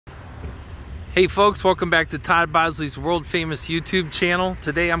Hey folks, welcome back to Todd Bosley's world famous YouTube channel.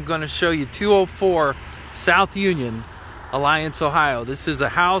 Today I'm going to show you 204 South Union, Alliance, Ohio. This is a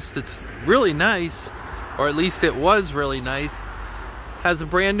house that's really nice, or at least it was really nice. Has a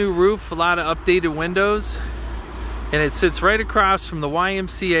brand new roof, a lot of updated windows, and it sits right across from the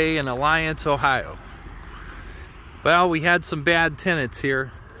YMCA in Alliance, Ohio. Well, we had some bad tenants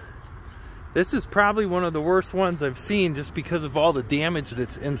here. This is probably one of the worst ones I've seen just because of all the damage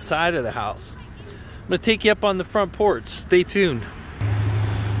that's inside of the house. I'm gonna take you up on the front porch. Stay tuned.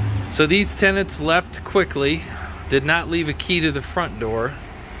 So these tenants left quickly, did not leave a key to the front door.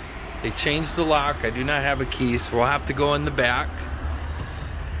 They changed the lock. I do not have a key, so we'll have to go in the back.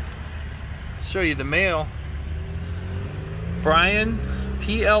 Show you the mail. Brian,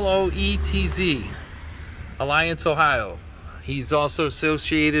 P-L-O-E-T-Z, Alliance, Ohio. He's also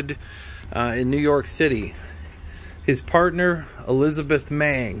associated in New York City. His partner, Elizabeth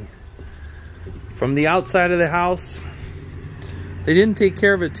Mang. From the outside of the house, they didn't take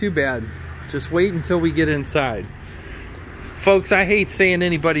care of it too bad. Just wait until we get inside. Folks, I hate saying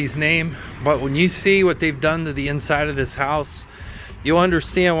anybody's name, but when you see what they've done to the inside of this house, you'll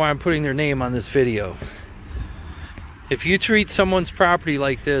understand why I'm putting their name on this video. If you treat someone's property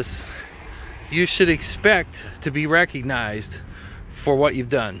like this, you should expect to be recognized for what you've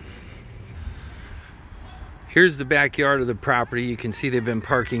done. Here's the backyard of the property. You can see they've been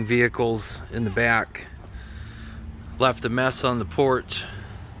parking vehicles in the back. Left a mess on the porch.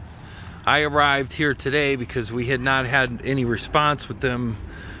 I arrived here today because we had not had any response with them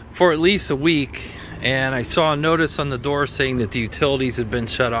for at least a week, and I saw a notice on the door saying that the utilities had been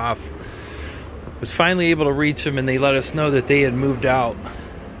shut off. Was finally able to reach them, and they let us know that they had moved out.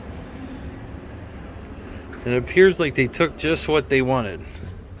 And it appears like they took just what they wanted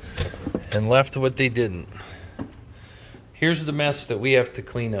and left what they didn't. Here's the mess that we have to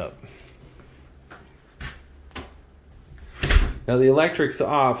clean up. Now the electric's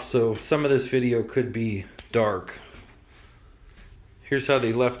off, so some of this video could be dark. Here's how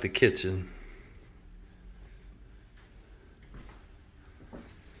they left the kitchen.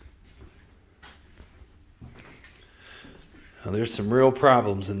 Now there's some real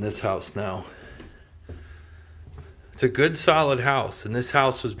problems in this house now. It's a good solid house, and this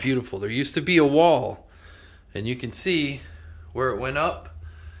house was beautiful. There used to be a wall, and you can see where it went up,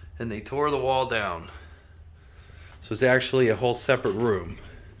 and they tore the wall down. So it's actually a whole separate room.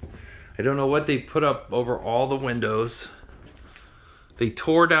 I don't know what they put up over all the windows. They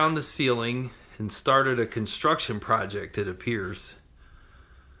tore down the ceiling and started a construction project, it appears.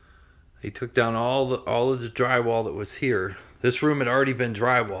 They took down all of the drywall that was here. This room had already been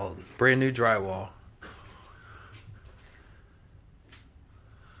drywalled, brand new drywall.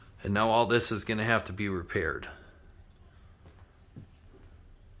 And now all this is gonna have to be repaired.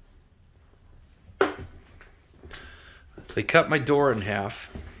 They cut my door in half.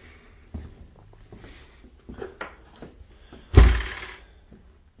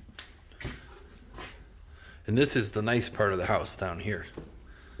 And this is the nice part of the house down here.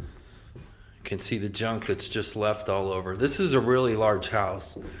 You can see the junk that's just left all over. This is a really large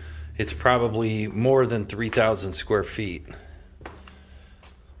house. It's probably more than 3,000 square feet.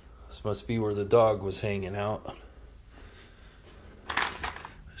 This must be where the dog was hanging out.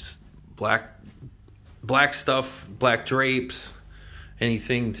 There's black stuff, black drapes,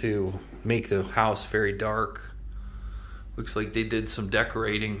 anything to make the house very dark. Looks like they did some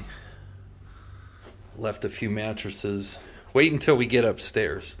decorating. Left a few mattresses. Wait until we get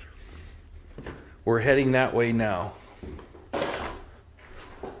upstairs. We're heading that way now.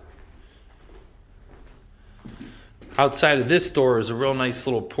 Outside of this door is a real nice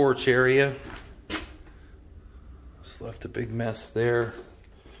little porch area. Just left a big mess there.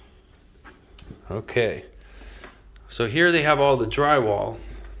 Okay, so here they have all the drywall.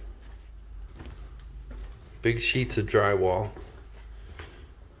 Big sheets of drywall.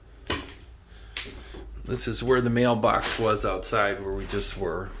 This is where the mailbox was outside where we just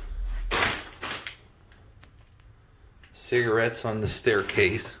were. Cigarettes on the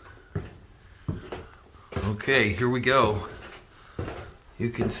staircase. Okay, here we go. You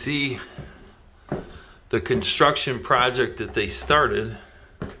can see the construction project that they started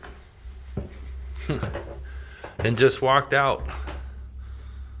and just walked out.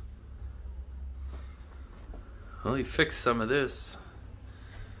 Well, he fixed some of this.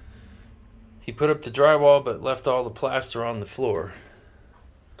 He put up the drywall but left all the plaster on the floor.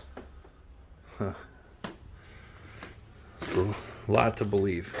 Huh. It's a lot to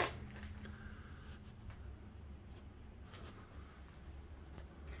believe.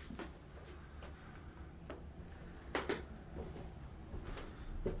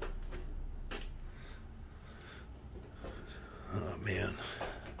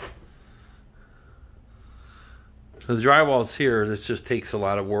 So the drywall's here. This just takes a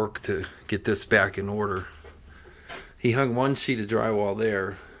lot of work to get this back in order. He hung one sheet of drywall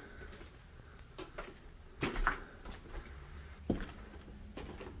there.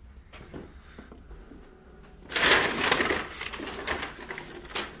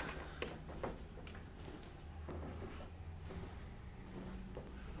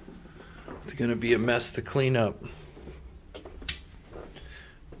 It's gonna be a mess to clean up.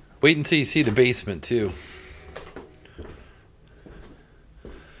 Wait until you see the basement too.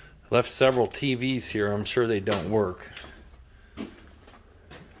 Left several TVs here. I'm sure they don't work.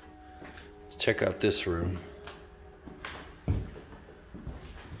 Let's check out this room.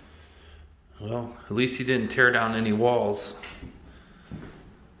 Well, at least he didn't tear down any walls.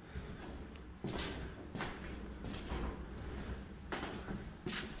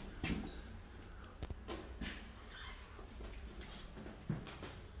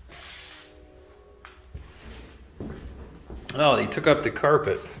 Oh, they took up the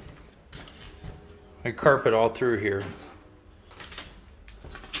carpet. I carpet all through here.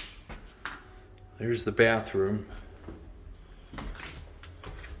 There's the bathroom.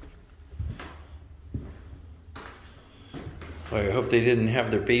 Boy, I hope they didn't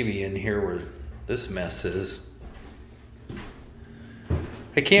have their baby in here where this mess is.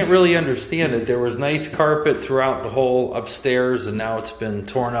 I can't really understand it. There was nice carpet throughout the whole upstairs, and now it's been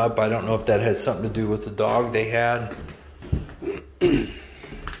torn up. I don't know if that has something to do with the dog they had.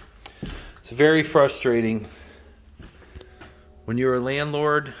 It's very frustrating when you're a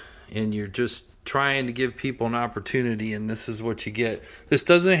landlord and you're just trying to give people an opportunity, and this is what you get. This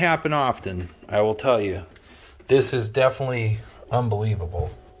doesn't happen often, I will tell you. This is definitely unbelievable.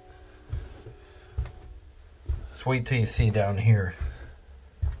 Just wait till you see down here.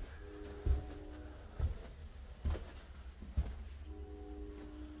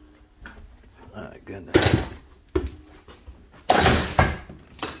 My goodness.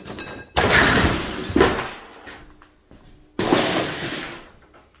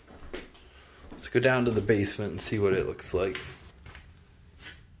 Let's go down to the basement and see what it looks like.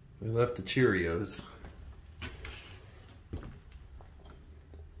 We left the Cheerios.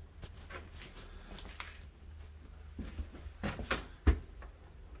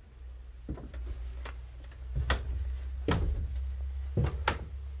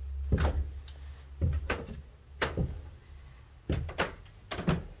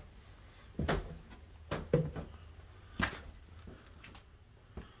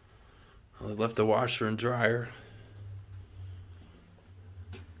 I left the washer and dryer.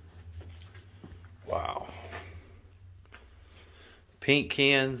 Wow. Paint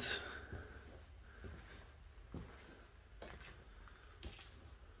cans.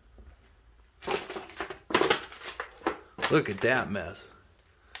 Look at that mess.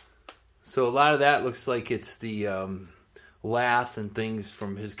 So a lot of that looks like it's the lath and things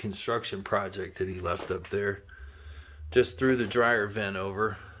from his construction project that he left up there. Just threw the dryer vent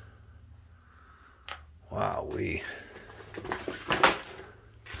over. Wow, we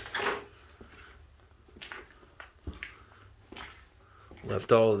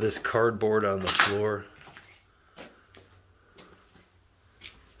left all of this cardboard on the floor.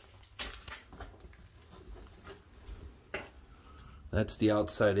 That's the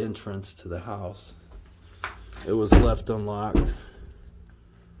outside entrance to the house. It was left unlocked.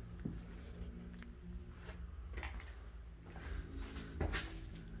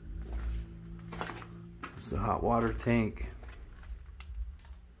 The hot water tank.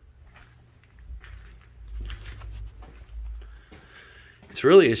 It's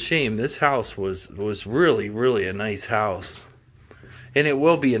really a shame. This house was really a nice house, and it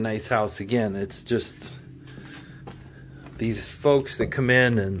will be a nice house again. It's just these folks that come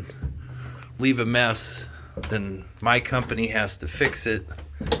in and leave a mess, then my company has to fix it,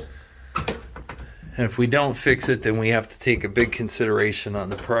 and if we don't fix it, then we have to take a big consideration on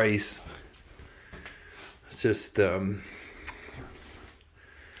the price. It's just,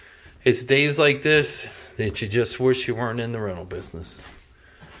 it's days like this that you just wish you weren't in the rental business.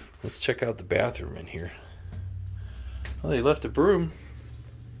 Let's check out the bathroom in here. Well, they left a broom.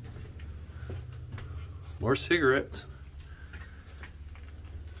 More cigarettes.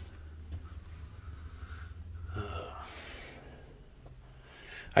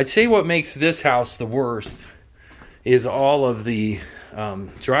 I'd say what makes this house the worst is all of the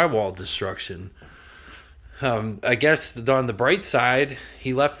drywall destruction. I guess on the bright side,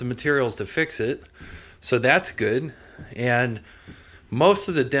 he left the materials to fix it, so that's good. And most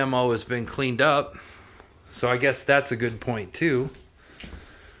of the demo has been cleaned up, so I guess that's a good point too.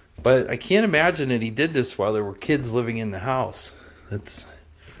 But I can't imagine that he did this while there were kids living in the house.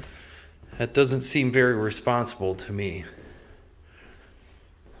 That doesn't seem very responsible to me.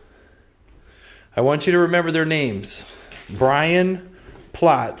 I want you to remember their names. Brian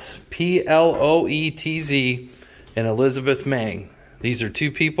Ploetz, Ploetz, and Elizabeth Mang. These are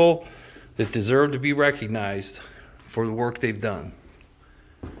two people that deserve to be recognized for the work they've done.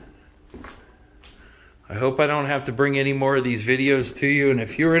 I hope I don't have to bring any more of these videos to you. And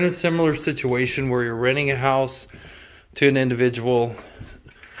if you're in a similar situation where you're renting a house to an individual,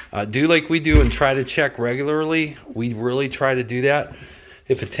 do like we do and try to check regularly. We really try to do that.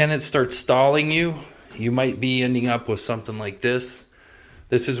 If a tenant starts stalling you, you might be ending up with something like this.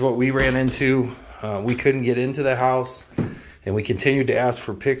 This is what we ran into. We couldn't get into the house, and we continued to ask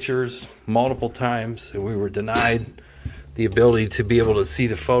for pictures multiple times, and we were denied the ability to be able to see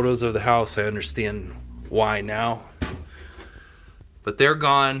the photos of the house. I understand why now, but they're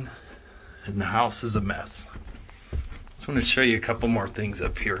gone, and the house is a mess. Just want to show you a couple more things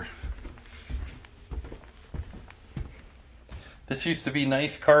up here. This used to be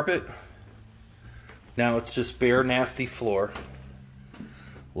nice carpet. Now it's just bare, nasty floor.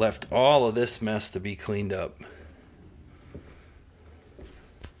 Left all of this mess to be cleaned up.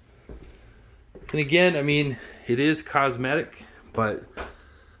 And again, I mean, it is cosmetic, but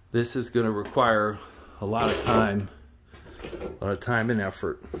this is going to require a lot of time and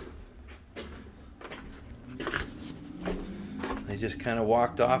effort. They just kind of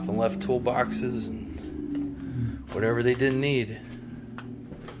walked off and left toolboxes and whatever they didn't need.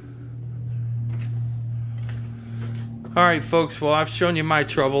 All right, folks, well, I've shown you my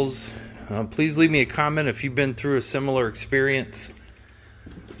troubles. Please leave me a comment if you've been through a similar experience.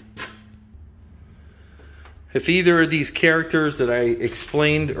 If either of these characters that I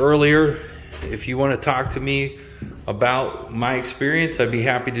explained earlier, if you want to talk to me about my experience, I'd be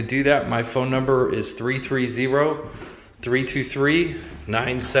happy to do that. My phone number is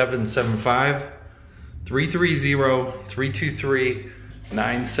 330-323-9775.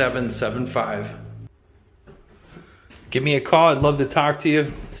 330-323-9775. Give me a call. I'd love to talk to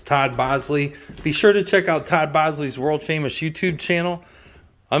you. It's Todd Bosley. Be sure to check out Todd Bosley's world famous YouTube channel.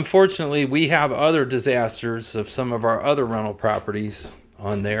 Unfortunately, we have other disasters of some of our other rental properties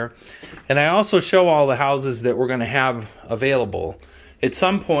on there. And I also show all the houses that we're going to have available. At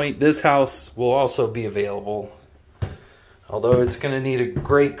some point, this house will also be available. Although it's going to need a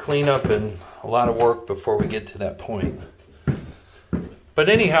great cleanup and a lot of work before we get to that point. But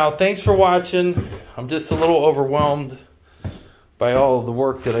anyhow, thanks for watching. I'm just a little overwhelmed by all of the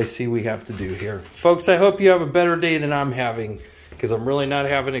work that I see we have to do here. Folks, I hope you have a better day than I'm having, because I'm really not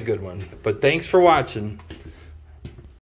having a good one. But thanks for watching.